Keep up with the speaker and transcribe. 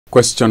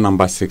Question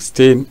number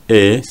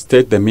 16a,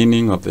 state the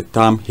meaning of the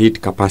term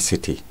heat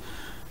capacity.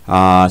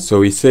 So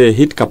we say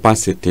heat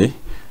capacity,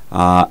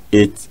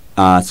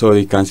 so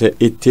we can say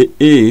it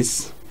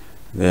is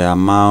the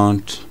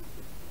amount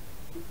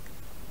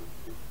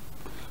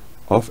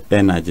of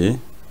energy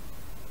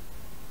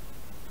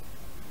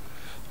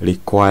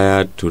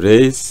required to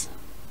raise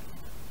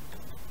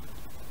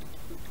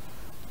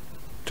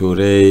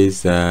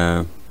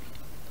the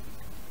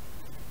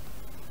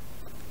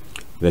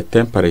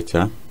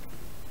temperature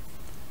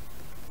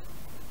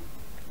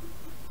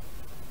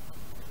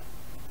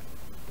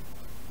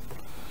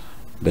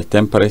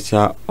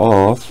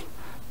of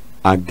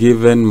a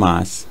given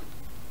mass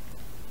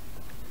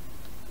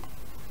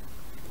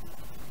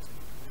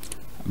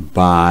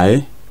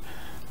by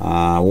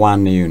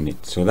 1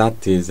 unit. So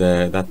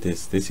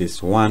this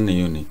is 1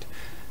 unit.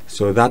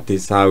 So that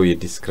is how we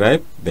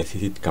describe the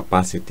heat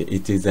capacity.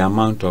 It is the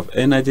amount of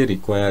energy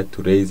required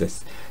to raise the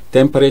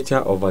temperature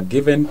of a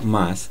given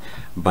mass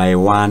by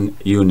 1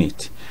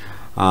 unit.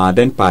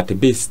 Then part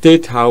B,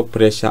 state how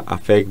pressure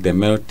affects the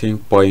melting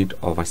point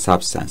of a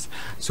substance.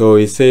 So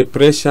we say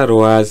pressure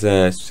was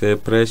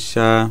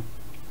pressure.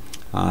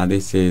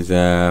 This is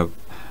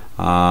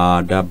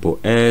double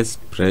S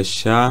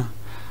pressure.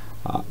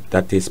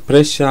 That is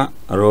pressure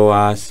rho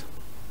as.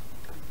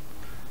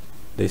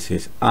 This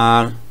is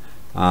R.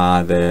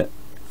 The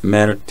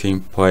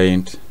melting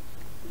point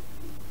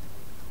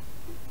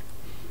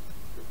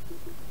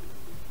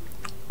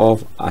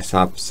of a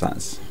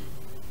substance.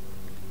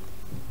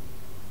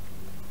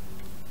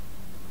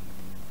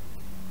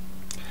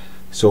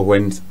 So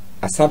when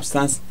a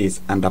substance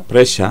is under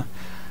pressure,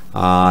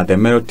 the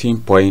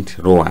melting point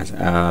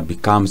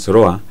becomes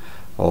lower,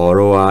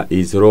 or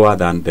is lower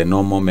than the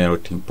normal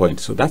melting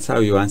point. So that's how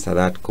you answer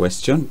that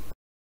question.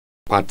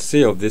 Part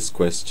C of this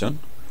question,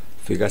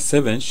 figure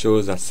 7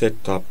 shows a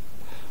setup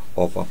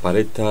of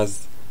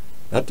apparatus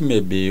that may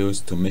be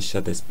used to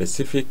measure the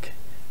specific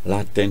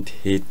latent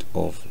heat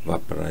of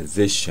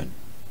vaporization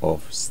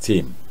of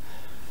steam.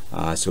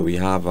 So we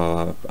have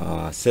our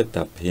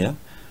setup here.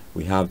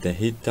 We have the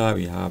heater,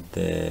 we have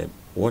the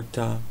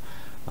water,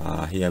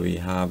 here we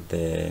have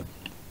the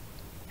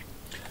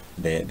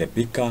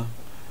beaker,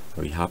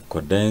 we have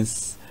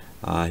condensed,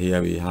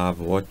 here we have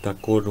water,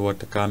 cold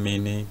water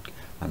coming in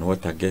and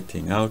water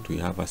getting out. We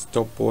have a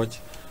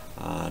stopwatch,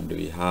 and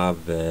we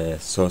have the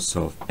source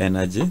of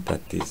energy,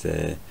 that is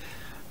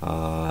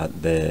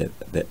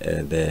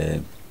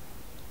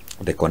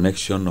the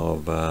connection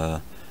of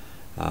the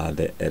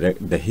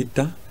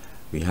heater.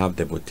 We have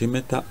the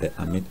voltmeter, the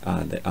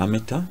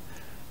ammeter.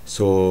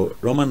 So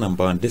Roman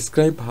number 1,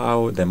 describe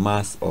how the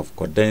mass of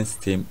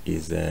condensed steam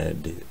is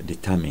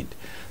determined.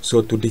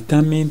 So to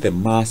determine the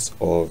mass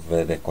of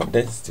the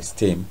condensed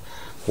steam,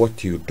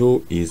 what you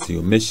do is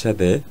you measure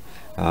the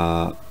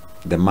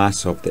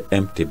mass of the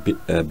empty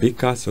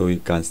beaker. So we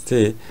can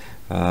say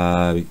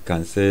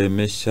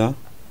measure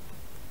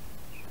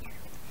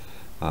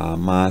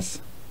mass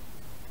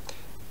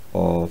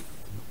of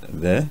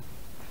the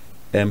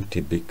empty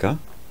beaker.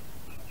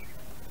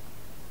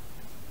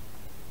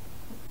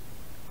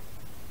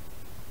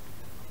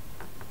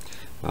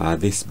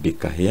 This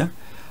beaker here,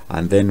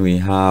 and then we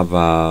have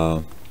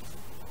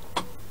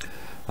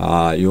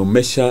you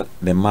measure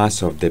the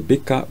mass of the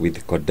beaker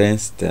with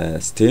condensed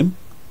steam.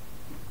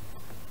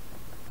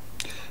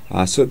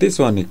 So this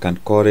one you can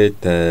call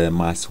it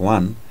mass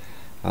 1.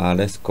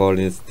 Let's call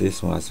it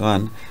this mass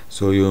 1.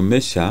 So you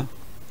measure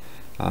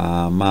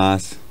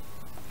mass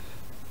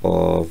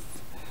of,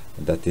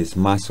 that is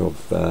mass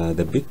of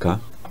the beaker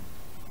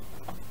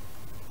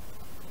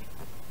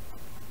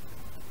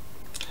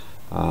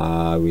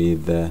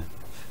with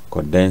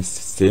condensed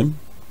steam,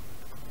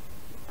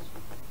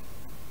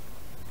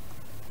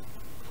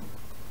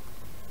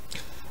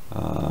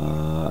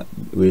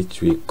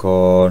 which we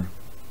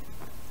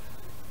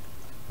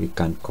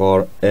can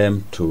call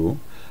M2.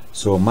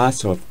 So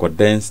mass of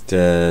condensed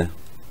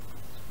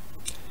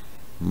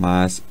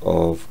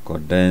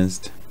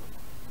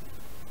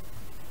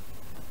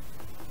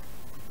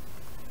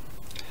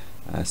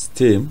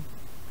steam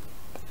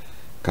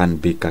can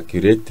be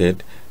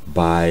calculated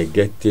by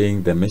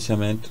getting the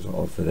measurement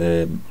of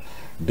the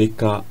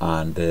beaker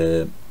and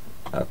the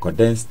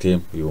condensed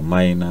steam. You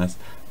minus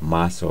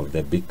mass of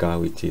the beaker,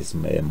 which is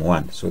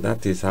M1. So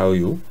that is how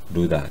you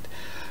do that.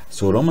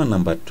 So Roman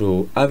number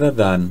 2, other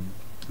than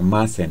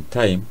mass and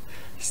time,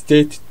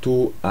 state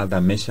 2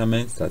 other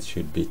measurements that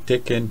should be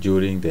taken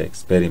during the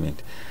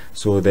experiment.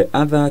 So the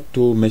other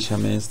 2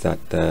 measurements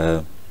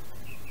that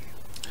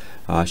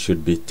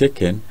should be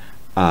taken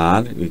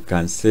are, we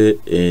can say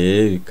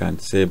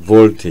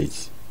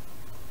voltage,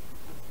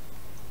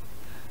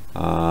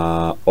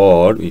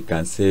 or we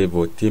can say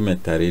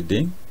voltmeter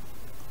reading,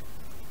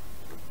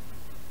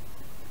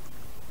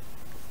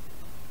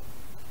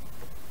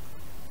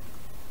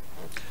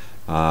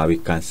 we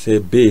can say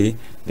B,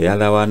 the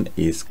other one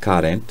is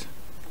current,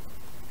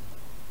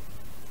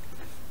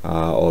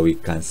 or we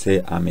can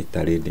say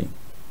ammeter reading.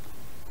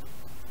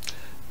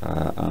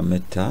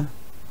 Ammeter,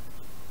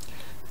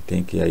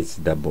 think here it's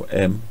double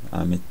M,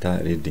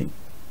 ammeter reading.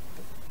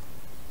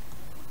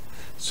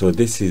 So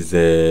this is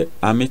the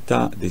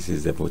ammeter, this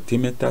is the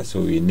voltmeter, so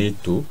we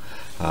need to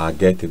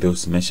get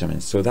those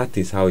measurements. So that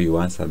is how you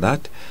answer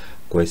that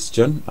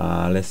question.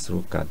 Let's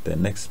look at the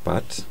next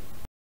part.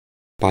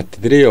 Part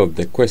 3 of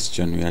the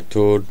question, we are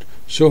told,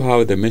 show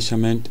how the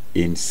measurement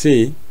in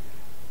C,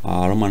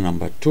 Roman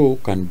number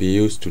 2, can be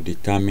used to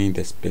determine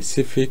the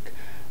specific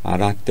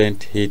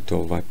latent heat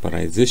of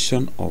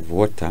vaporization of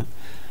water.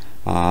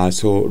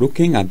 So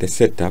looking at the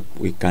setup,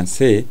 we can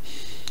say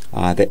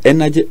the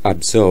energy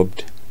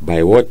absorbed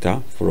by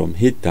water from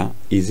heater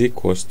is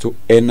equals to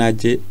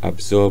energy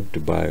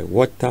absorbed by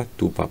water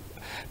to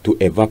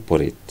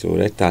evaporate. So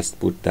let us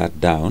put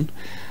that down.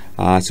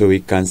 So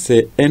we can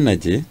say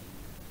energy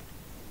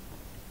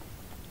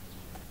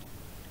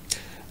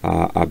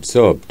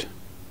absorbed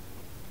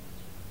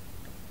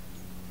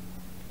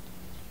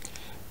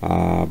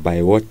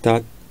by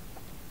water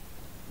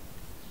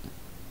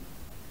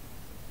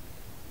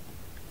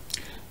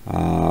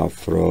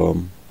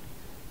from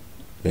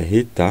the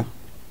heater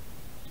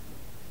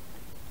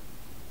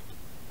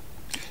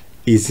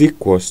is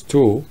equals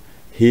to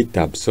heat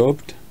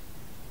absorbed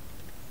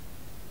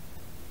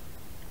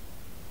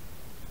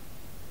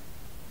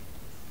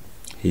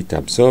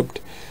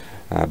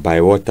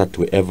by water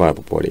to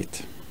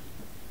evaporate.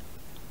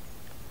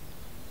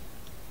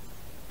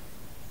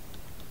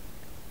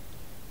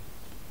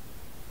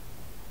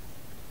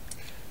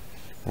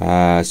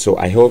 So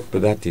I hope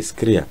that is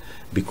clear,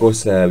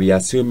 because we are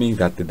assuming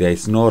that there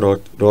is no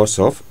loss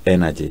of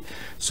energy.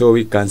 So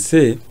we can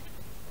say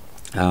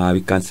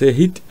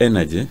heat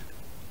energy.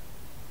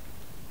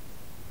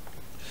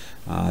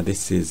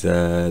 This is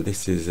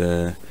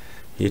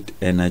heat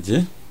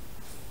energy.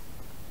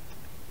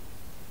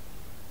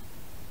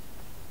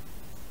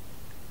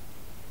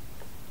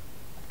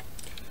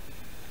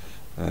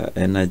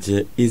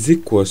 Energy is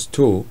equals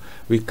to,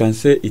 we can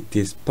say it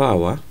is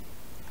power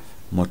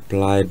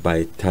multiplied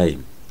by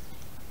time.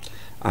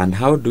 And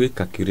how do we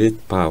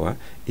calculate power?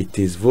 It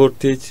is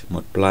voltage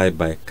multiplied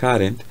by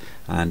current,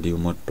 and you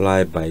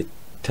multiply by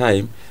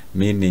time,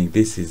 meaning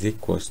this is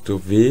equals to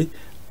VIT.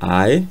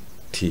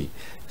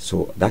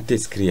 So that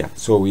is clear.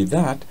 So with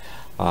that,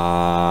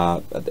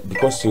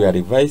 because we are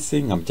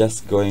revising, I'm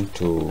just going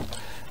to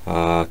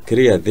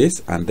clear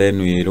this, and then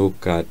we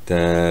look at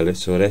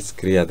so let's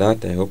clear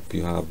that. I hope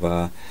you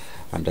have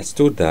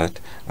understood that.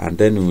 And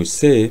then we will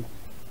say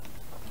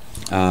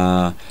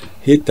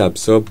heat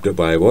absorbed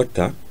by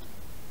water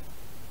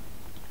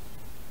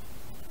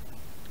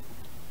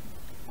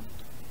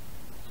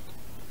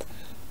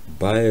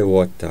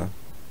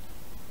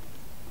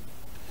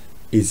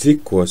is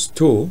equals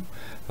to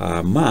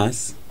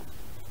mass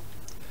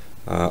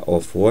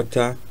of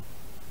water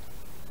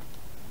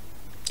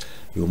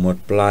you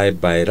multiply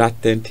by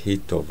latent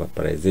heat of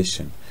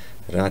vaporization.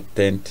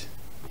 Latent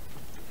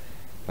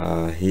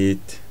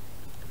heat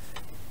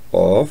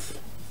of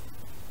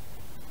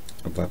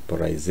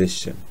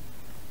vaporization.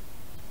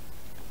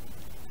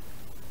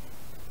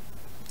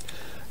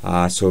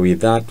 So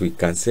with that we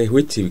can say,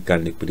 which we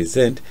can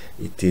represent,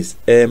 it is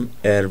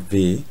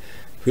MLV,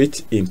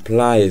 which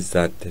implies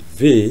that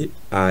VIT,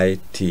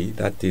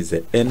 that is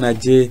the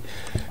energy,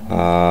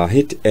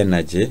 heat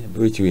energy,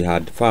 which we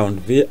had found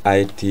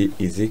VIT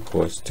is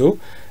equals to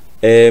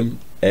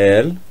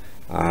ML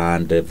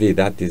and V,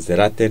 that is the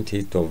latent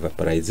heat of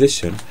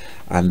vaporization,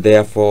 and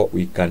therefore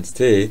we can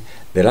say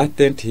the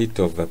latent heat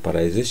of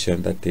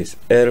vaporization, that is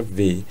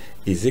LV,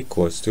 is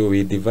equals to,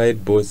 we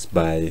divide both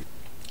by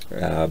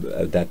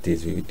that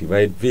is, we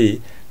divide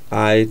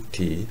VIT,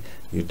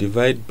 you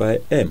divide by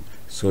M.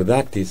 So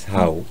that is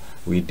how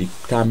we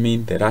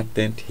determine the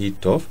latent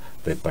heat of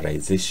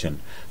vaporization.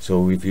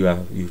 So if you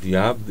have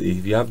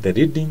the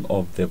reading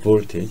of the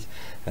voltage,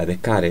 the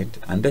current,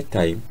 and the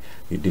time,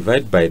 you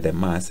divide by the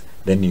mass,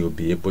 then you'll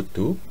be able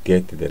to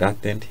get the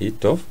latent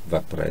heat of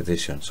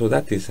vaporization. So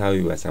that is how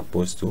you are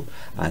supposed to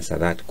answer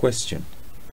that question.